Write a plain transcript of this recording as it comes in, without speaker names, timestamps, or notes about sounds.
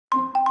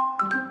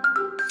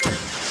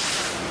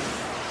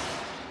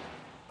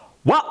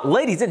Well,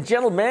 ladies and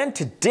gentlemen,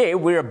 today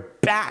we're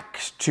back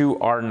to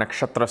our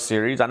Nakshatra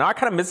series. I know I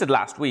kind of missed it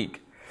last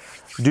week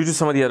due to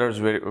some of the other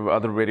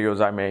videos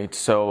I made.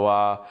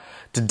 So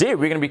today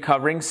we're going to be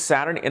covering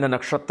Saturn in a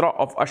Nakshatra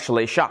of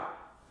Ashelsha.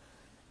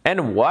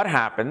 And what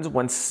happens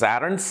when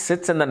Saturn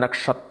sits in the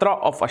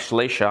Nakshatra of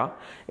Ashelsha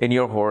in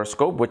your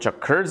horoscope, which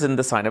occurs in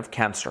the sign of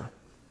Cancer.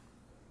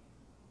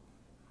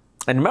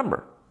 And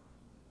remember,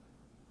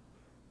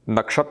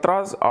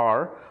 Nakshatras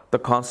are the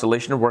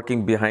constellation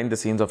working behind the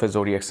scenes of a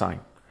zodiac sign.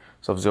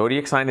 So if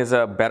zodiac sign is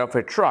a bed of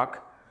a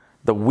truck,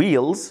 the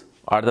wheels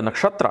are the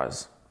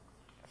nakshatras.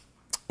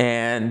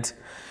 And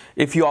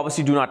if you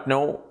obviously do not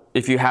know,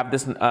 if you have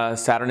this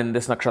Saturn in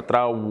this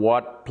nakshatra,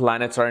 what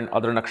planets are in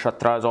other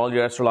nakshatras, all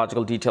your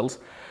astrological details,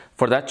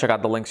 for that, check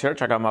out the links here.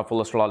 Check out my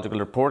full astrological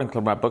report,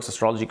 including my books,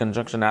 Astrology,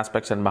 Conjunction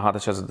Aspects, and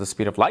Mahadashas at the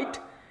Speed of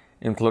Light,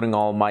 including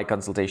all my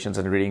consultations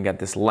and reading at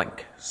this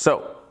link.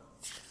 So,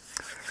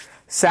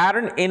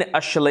 Saturn in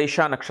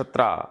Ashelsha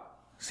Nakshatra.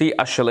 See,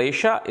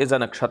 Ashelsha is a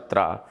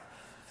nakshatra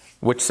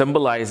which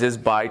symbolizes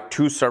by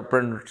two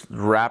serpents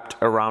wrapped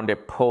around a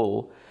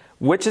pole,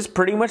 which is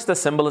pretty much the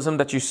symbolism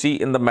that you see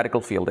in the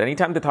medical field.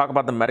 Anytime they talk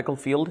about the medical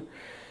field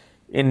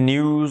in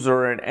news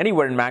or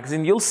anywhere in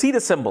magazine, you'll see the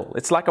symbol.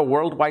 It's like a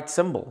worldwide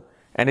symbol,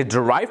 and it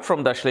derived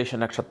from the Ashelsha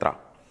Nakshatra.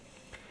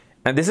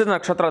 And this is a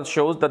nakshatra that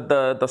shows that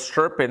the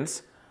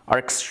serpents are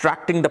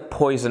extracting the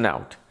poison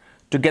out.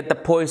 To get the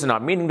poison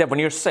out, meaning that when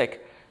you're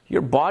sick,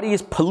 your body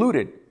is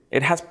polluted.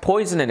 It has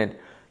poison in it.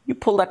 You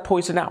pull that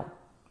poison out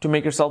to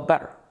make yourself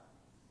better.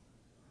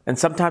 And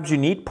sometimes you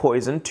need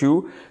poison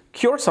to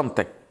cure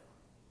something.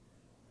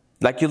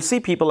 Like you'll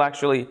see people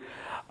actually,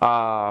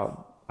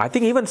 I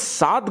think even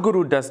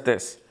Sadhguru does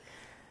this,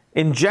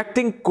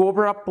 injecting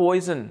cobra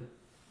poison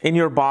in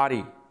your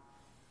body.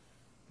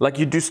 Like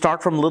you do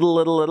start from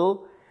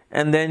little,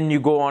 and then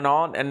you go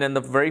on, and then the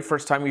very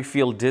first time you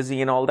feel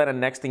dizzy and all that, and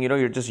next thing you know,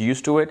 you're just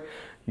used to it.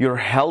 Your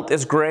health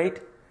is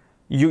great.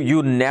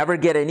 You never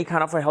get any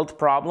kind of a health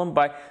problem.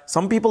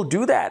 Some people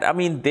do that. I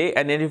mean,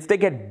 and if they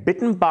get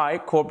bitten by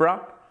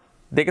cobra,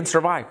 they can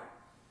survive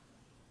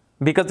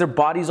because their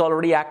body's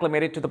already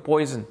acclimated to the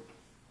poison.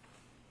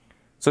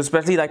 So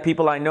especially like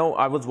people I know,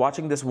 I was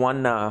watching this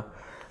one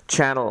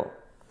channel,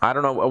 I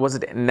don't know, was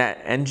it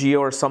NGO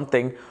or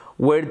something,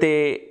 where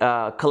they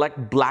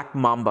collect black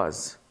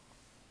mambas.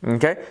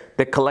 Okay,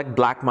 they collect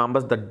black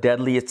mambas, the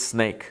deadliest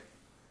snake.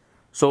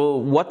 So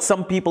what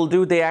some people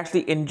do, they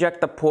actually inject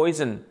the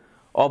poison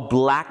of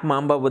black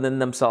mamba within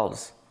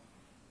themselves.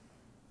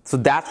 So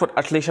that's what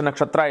Ashelsha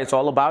Nakshatra is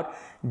all about,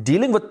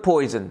 dealing with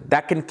poison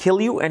that can kill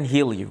you and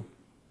heal you.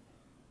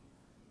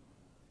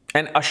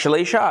 And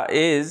Ashelsha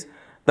is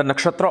the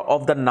nakshatra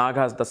of the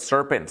Nagas, the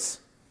serpents.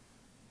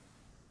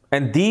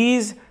 And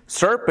these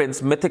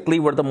serpents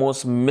mythically were the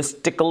most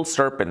mystical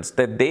serpents,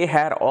 that they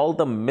had all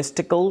the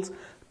mystical,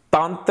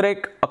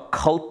 tantric,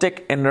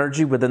 occultic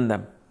energy within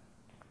them.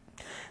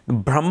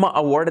 Brahma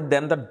awarded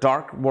them the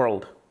dark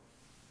world,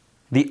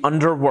 the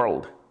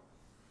underworld.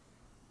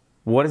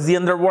 What is the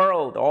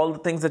underworld? All the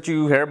things that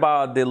you hear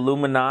about, the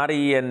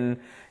Illuminati and,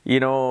 you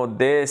know,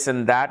 this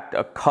and that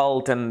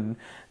occult and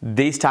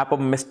these type of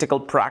mystical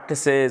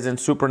practices and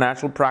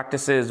supernatural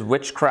practices,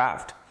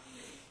 witchcraft.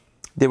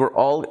 They are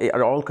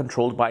all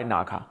controlled by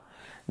Naga.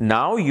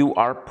 Now you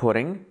are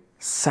putting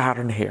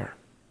Saturn here.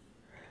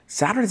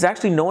 Saturn is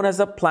actually known as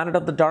the planet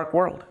of the dark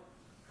world.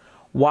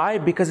 Why?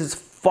 Because it's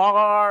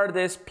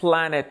farthest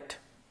planet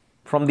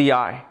from the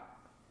eye.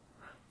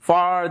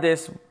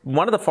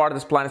 One of the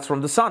farthest planets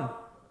from the sun.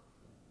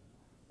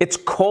 It's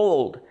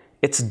cold,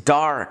 it's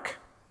dark.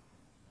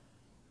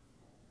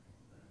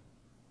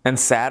 And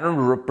Saturn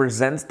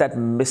represents that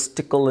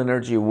mystical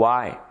energy.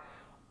 Why?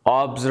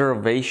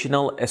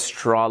 Observational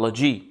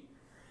astrology.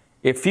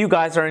 If you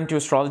guys are into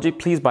astrology,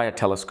 please buy a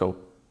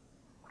telescope.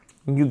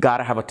 You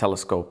gotta have a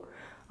telescope.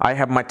 I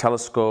have my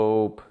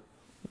telescope,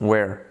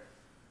 where?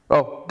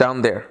 Oh,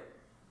 down there.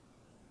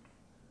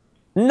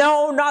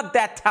 No, not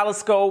that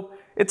telescope.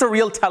 It's a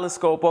real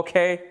telescope,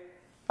 okay?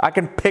 I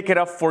can pick it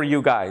up for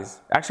you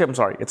guys. Actually, I'm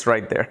sorry, it's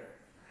right there.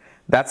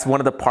 That's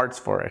one of the parts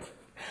for it.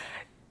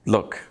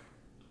 Look,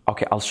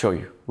 okay, I'll show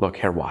you. Look,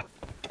 here, what?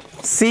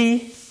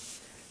 See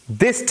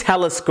this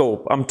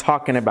telescope I'm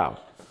talking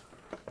about?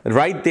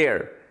 Right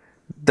there.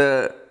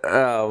 The,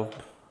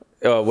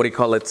 what do you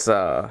call it?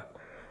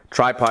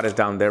 Tripod is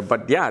down there.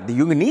 But yeah,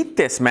 you need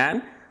this,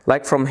 man.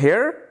 Like from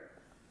here,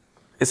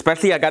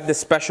 especially I got this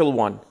special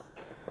one.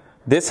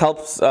 This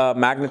helps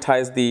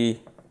magnetize the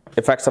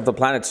effects of the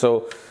planet.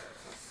 So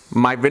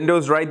my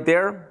window's right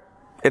there.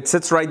 It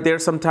sits right there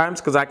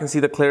sometimes because I can see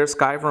the clear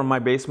sky from my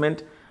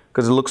basement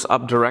because it looks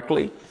up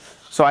directly.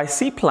 So I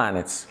see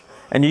planets.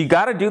 And you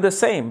got to do the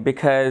same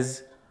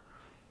because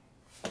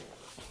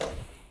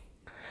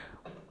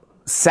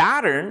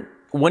Saturn,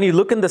 when you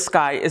look in the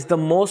sky, is the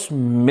most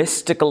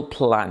mystical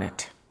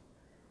planet.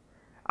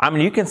 I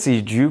mean, you can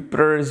see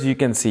Jupiter's, you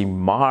can see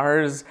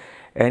Mars,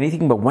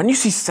 anything. But when you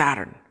see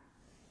Saturn,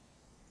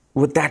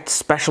 with that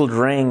special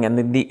ring and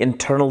then the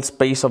internal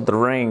space of the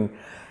ring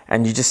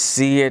and you just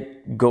see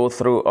it go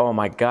through. Oh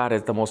my God,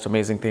 it's the most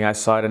amazing thing. I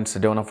saw it in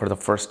Sedona for the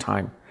first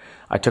time.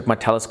 I took my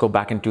telescope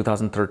back in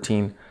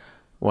 2013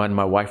 when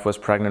my wife was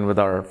pregnant with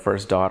our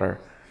first daughter,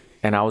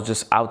 and I was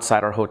just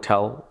outside our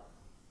hotel.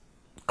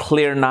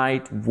 Clear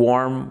night,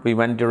 warm. We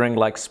went during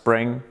like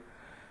spring,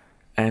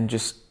 and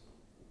just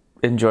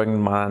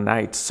enjoying my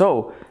night.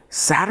 So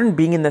Saturn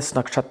being in this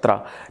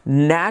nakshatra,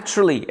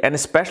 naturally, and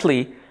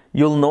especially,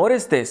 you'll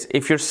notice this,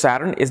 if your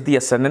Saturn is the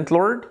ascendant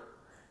lord,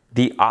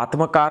 the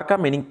Atma Karka,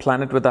 meaning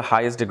planet with the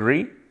highest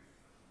degree,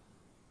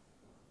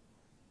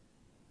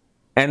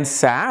 and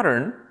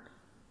Saturn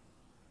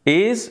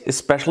is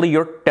especially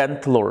your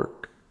 10th lord,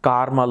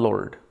 Karma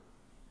lord.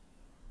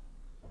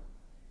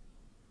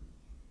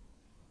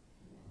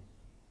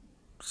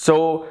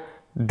 So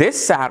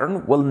this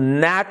Saturn will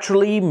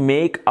naturally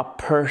make a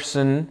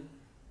person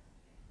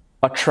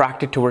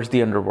attracted towards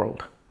the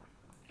underworld.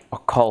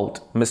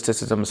 Occult,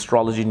 mysticism,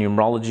 astrology,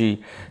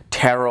 numerology,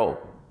 tarot.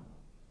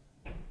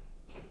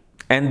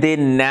 And they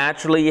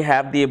naturally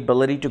have the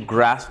ability to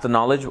grasp the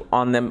knowledge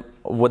on them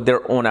with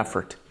their own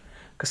effort.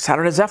 Because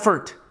Saturn is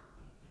effort.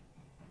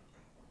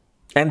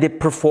 And they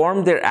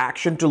perform their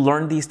action to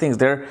learn these things.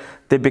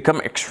 They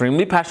become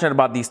extremely passionate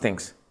about these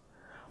things.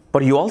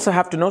 But you also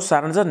have to know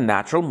Saturn is a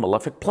natural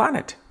malefic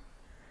planet.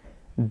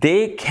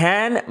 They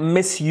can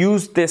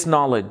misuse this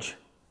knowledge.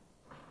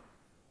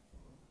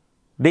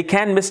 They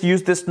can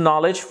misuse this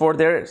knowledge for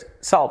their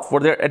self, for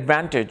their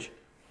advantage.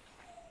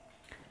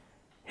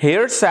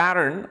 Here,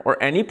 Saturn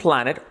or any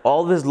planet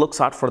always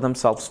looks out for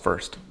themselves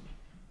first.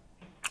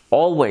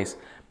 Always.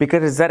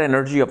 Because it's that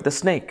energy of the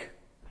snake.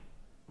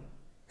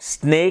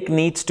 Snake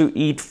needs to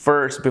eat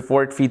first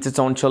before it feeds its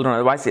own children.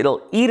 Otherwise,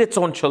 it'll eat its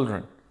own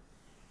children.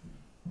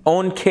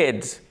 Own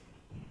kids.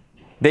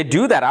 They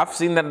do that. I've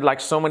seen that like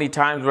so many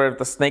times where if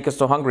the snake is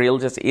so hungry, it'll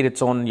just eat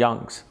its own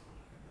youngs.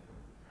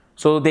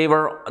 So they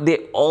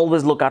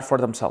always look out for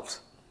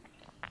themselves.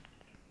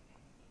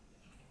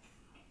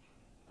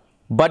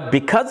 But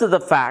because of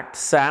the fact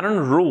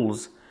Saturn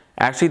rules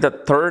actually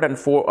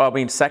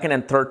the second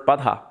and third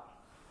padha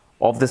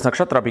of this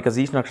nakshatra, because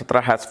each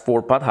nakshatra has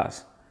 4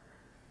 padhas,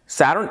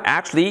 Saturn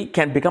actually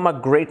can become a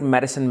great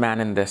medicine man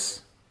in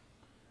this.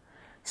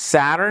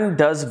 Saturn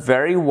does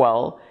very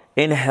well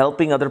in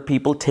helping other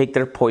people take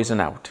their poison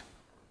out.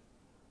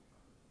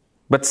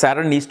 But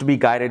Saturn needs to be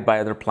guided by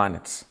other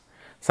planets.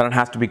 Saturn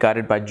has to be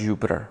guided by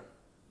Jupiter.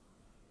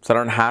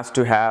 Saturn has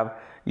to have,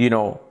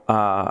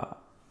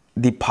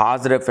 the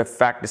positive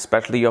effect,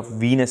 especially of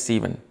Venus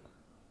even.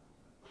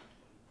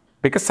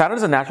 Because Saturn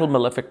is a natural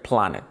malefic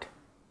planet.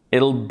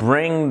 It'll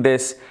bring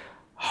this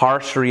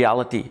harsh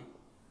reality.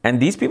 And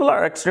these people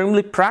are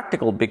extremely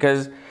practical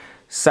because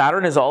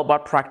Saturn is all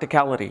about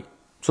practicality.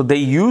 So they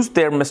use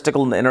their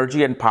mystical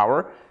energy and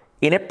power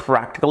in a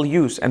practical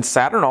use. And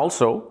Saturn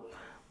also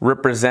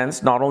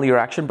represents not only your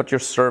action, but your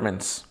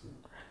servants.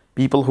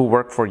 People who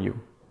work for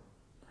you.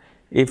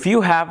 If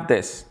you have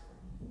this,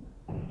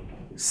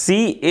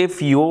 see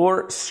if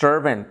your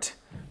servant,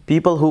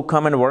 people who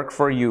come and work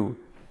for you,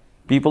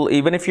 people,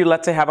 even if you,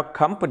 let's say, have a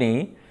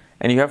company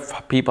and you have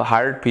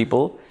hired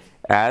people,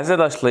 as an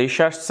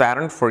Ashelsha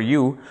Saturn for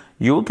you,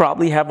 you will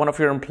probably have one of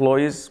your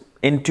employees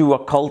into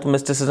occult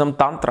mysticism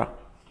tantra.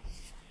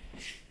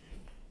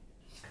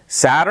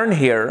 Saturn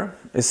here,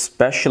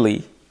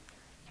 especially,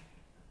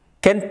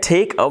 can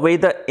take away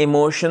the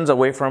emotions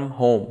away from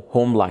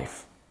home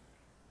life.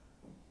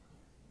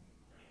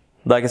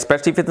 Like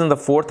especially if it's in the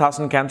 4th house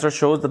in Cancer,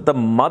 shows that the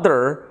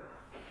mother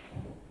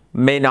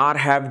may not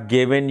have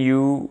given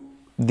you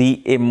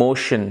the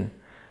emotion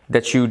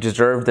that you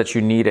deserve, that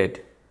you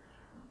needed.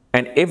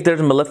 And if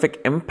there's a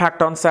malefic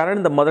impact on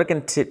Saturn, the mother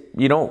can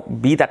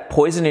be that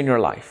poison in your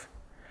life.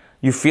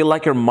 You feel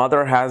like your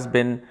mother has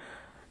been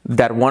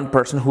that one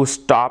person who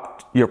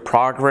stopped your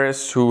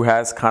progress, who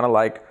has kind of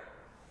like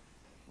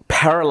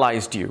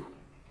paralyzed you.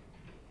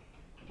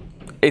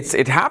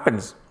 It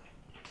happens.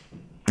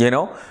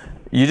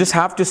 You just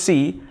have to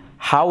see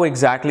how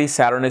exactly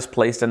Saturn is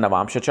placed in the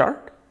Navamsha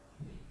chart.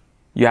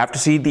 You have to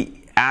see the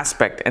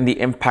aspect and the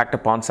impact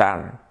upon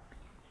Saturn.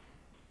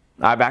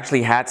 I've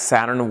actually had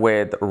Saturn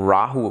with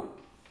Rahu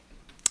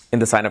in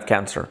the sign of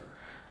Cancer,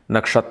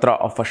 Nakshatra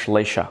of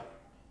Ashelsha,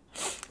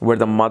 where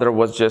the mother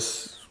was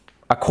just,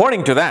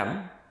 according to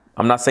them,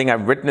 I'm not saying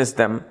I've witnessed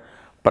them,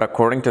 but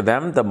according to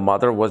them, the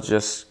mother was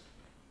just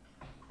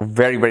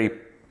very, very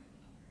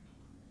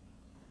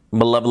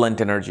malevolent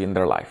energy in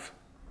their life.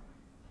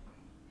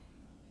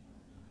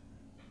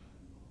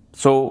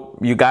 So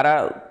you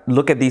gotta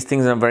look at these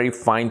things in a very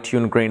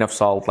fine-tuned grain of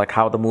salt, like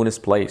how the moon is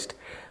placed,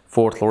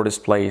 4th lord is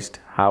placed,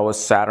 how is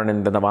Saturn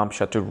in the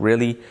Navamsha, to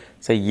really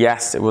say,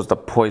 yes, it was the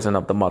poison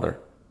of the mother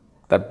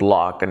that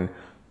blocked and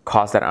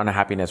caused that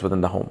unhappiness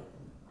within the home.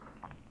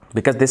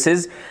 Because this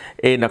is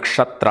a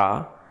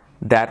nakshatra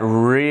that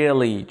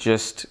really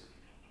just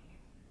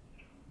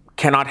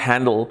cannot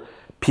handle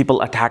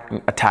people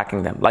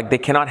attacking them. Like they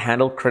cannot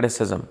handle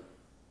criticism.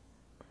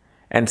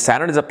 And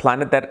Saturn is a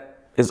planet that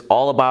is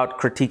all about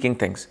critiquing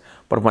things.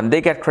 But when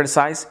they get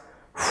criticized,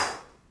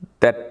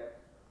 that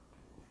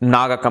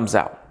naga comes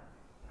out.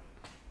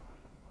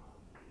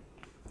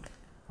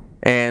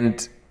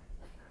 And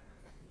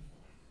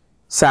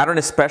Saturn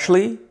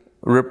especially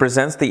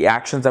represents the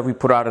actions that we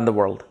put out in the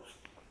world.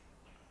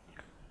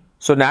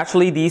 So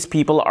naturally, these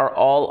people are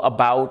all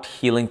about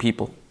healing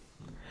people.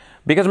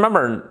 Because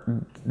remember,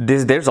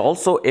 there's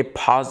also a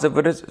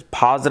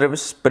positive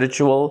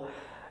spiritual,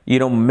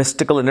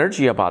 mystical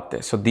energy about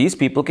this. So these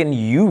people can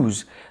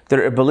use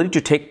their ability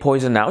to take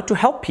poison out to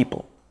help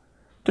people,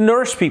 to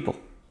nourish people.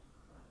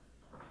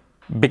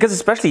 Because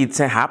especially it's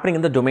happening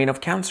in the domain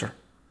of Cancer.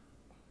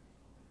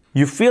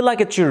 You feel like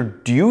it's your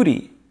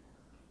duty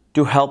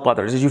to help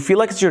others. You feel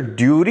like it's your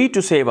duty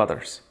to save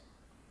others.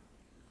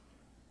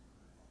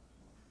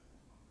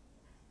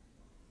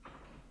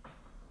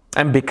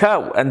 And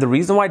the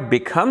reason why it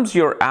becomes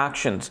your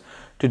actions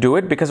to do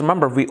it, because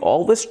remember, we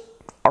always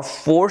are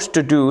forced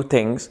to do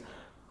things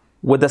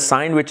with a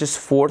sign which is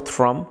fourth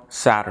from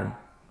Saturn.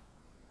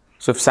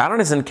 So if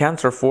Saturn is in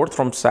Cancer, fourth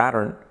from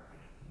Saturn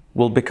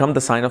will become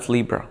the sign of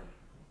Libra.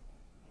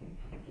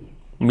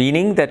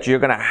 Meaning that you're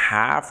going to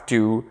have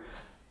to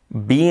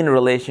be in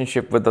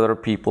relationship with other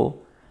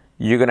people.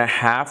 You're going to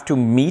have to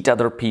meet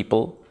other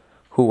people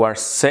who are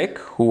sick,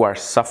 who are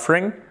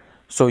suffering,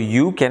 so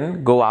you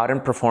can go out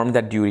and perform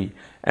that duty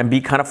and be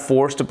kind of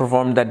forced to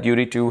perform that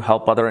duty to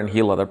help other and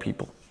heal other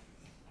people.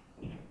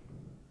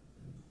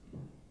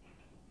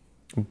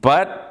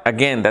 But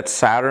again, that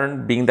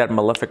Saturn being that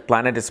malefic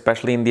planet,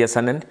 especially in the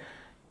ascendant,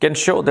 can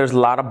show there's a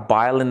lot of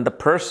bile in the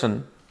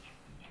person,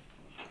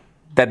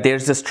 that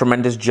there's this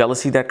tremendous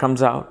jealousy that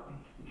comes out,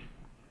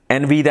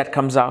 envy that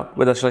comes out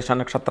with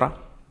Ashelsha Nakshatra.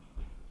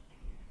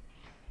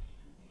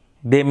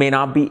 They may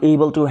not be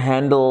able to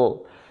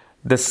handle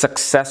the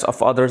success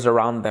of others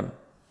around them,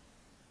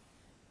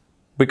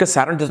 because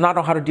Saturn does not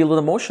know how to deal with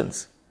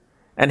emotions.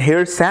 And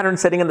here's Saturn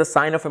sitting in the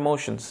sign of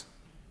emotions.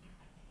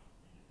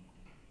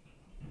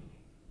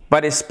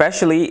 But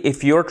especially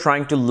if you're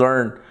trying to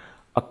learn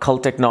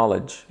occultic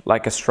knowledge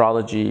like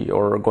astrology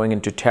or going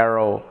into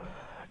tarot,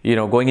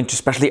 going into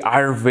especially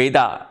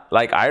Ayurveda.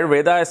 Like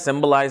Ayurveda is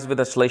symbolized with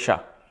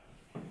Ashelsha,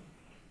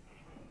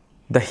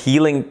 the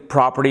healing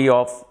property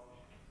of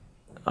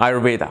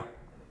Ayurveda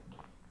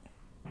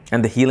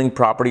and the healing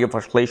property of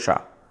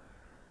Ashelsha.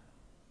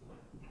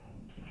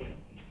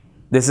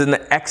 This is an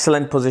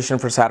excellent position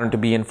for Saturn to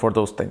be in for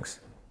those things.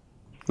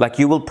 Like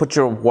you will put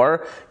your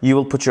work, you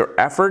will put your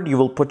effort, you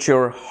will put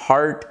your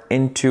heart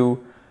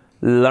into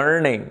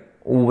learning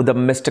the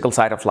mystical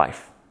side of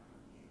life.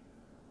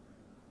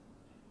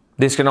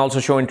 This can also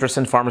show interest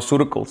in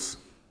pharmaceuticals.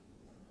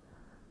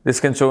 This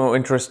can show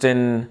interest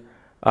in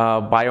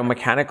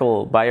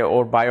biomechanical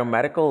or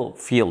biomedical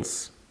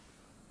fields.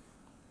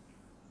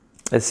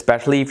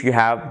 Especially if you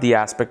have the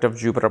aspect of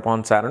Jupiter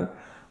upon Saturn,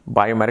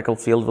 biomedical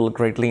field will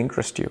greatly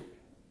interest you.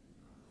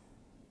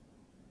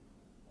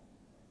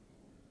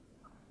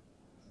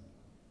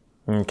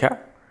 Okay.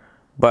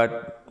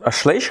 But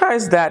Ashelsha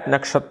is that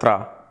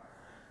nakshatra,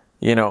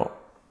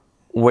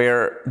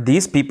 where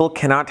these people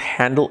cannot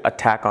handle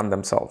attack on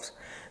themselves.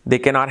 They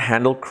cannot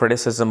handle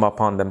criticism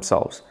upon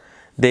themselves.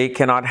 They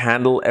cannot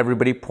handle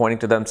everybody pointing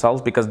to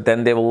themselves, because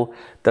then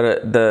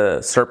the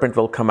serpent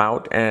will come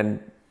out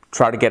and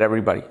try to get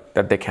everybody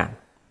that they can.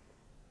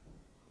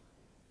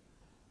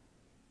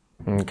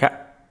 Okay.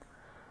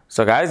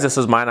 So guys, this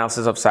is my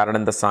analysis of Saturn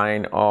in the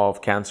sign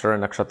of Cancer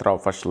and Nakshatra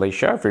of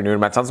Ashelsha. If you're new to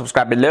my channel,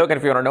 subscribe below. And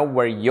if you want to know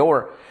where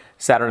your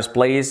Saturn is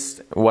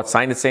placed, what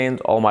sign it's in,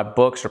 all my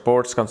books,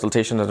 reports,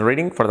 consultations, and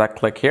reading, for that,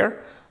 click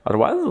here.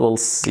 Otherwise, we'll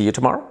see you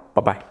tomorrow.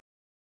 Bye-bye.